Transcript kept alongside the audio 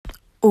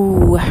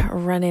Ooh,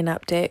 running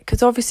update.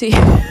 Because obviously,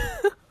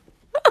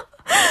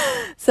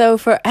 so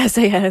for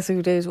SAS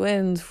Who Dares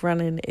Wins,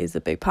 running is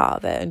a big part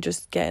of it and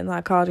just getting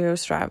that cardio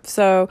strength.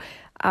 So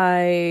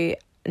I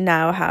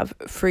now have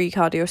 3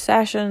 cardio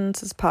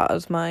sessions as part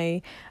of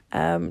my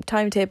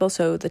timetable.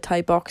 So the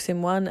Thai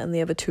boxing one and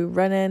the other 2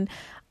 running.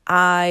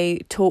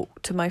 I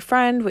talked to my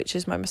friend, which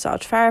is my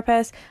massage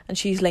therapist, and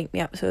she's linked me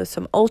up to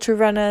some ultra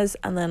runners,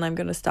 and then I'm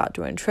going to start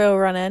doing trail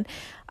running.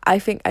 I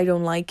think I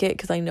don't like it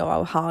because I know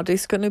how hard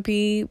it's going to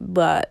be,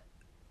 but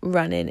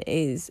running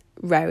is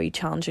very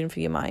challenging for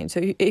your mind.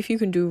 So if you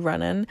can do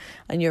running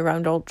and you're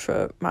around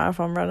ultra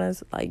marathon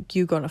runners, like,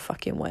 you're going to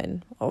fucking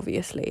win,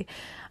 obviously.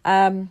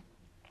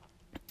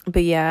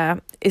 But yeah,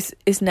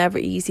 it's never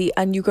easy,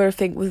 and you got to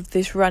think with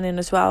this running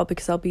as well,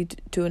 because I'll be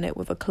doing it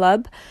with a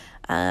club.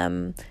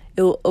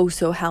 It will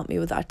also help me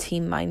with our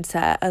team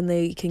mindset, and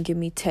they can give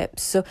me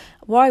tips. So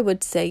what I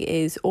would say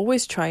is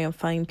always try and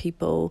find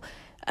people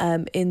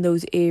in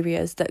those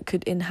areas that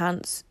could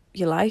enhance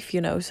your life, you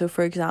know. So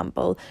for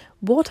example,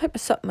 what type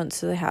of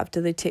supplements do they have?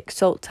 Do they take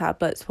salt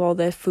tablets while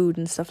they're food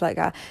and stuff like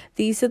that?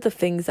 These are the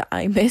things that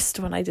I missed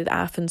when I did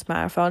Athens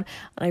Marathon,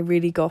 and I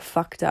really got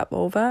fucked up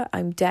over.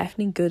 I'm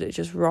definitely good at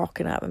just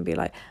rocking up and be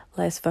like,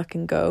 let's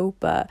fucking go.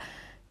 But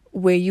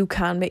where you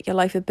can make your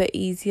life a bit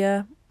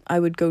easier, I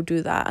would go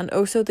do that. And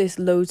also there's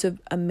loads of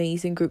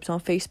amazing groups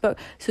on Facebook,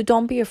 so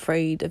don't be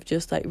afraid of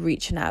just like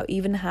reaching out,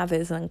 even have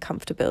it as an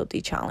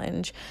uncomfortability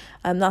challenge.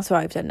 That's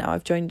what I've done now.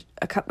 I've joined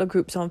a couple of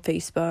groups on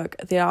Facebook.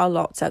 There are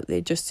lots out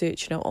there. Just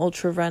search, you know,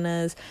 ultra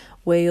runners,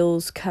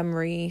 Wales,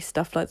 Cymru,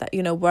 stuff like that,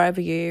 you know,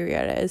 wherever your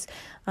area is,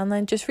 and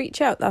then just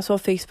reach out. That's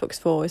what Facebook's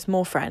for. It's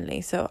more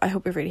friendly. So I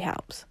hope it really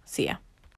helps. See ya.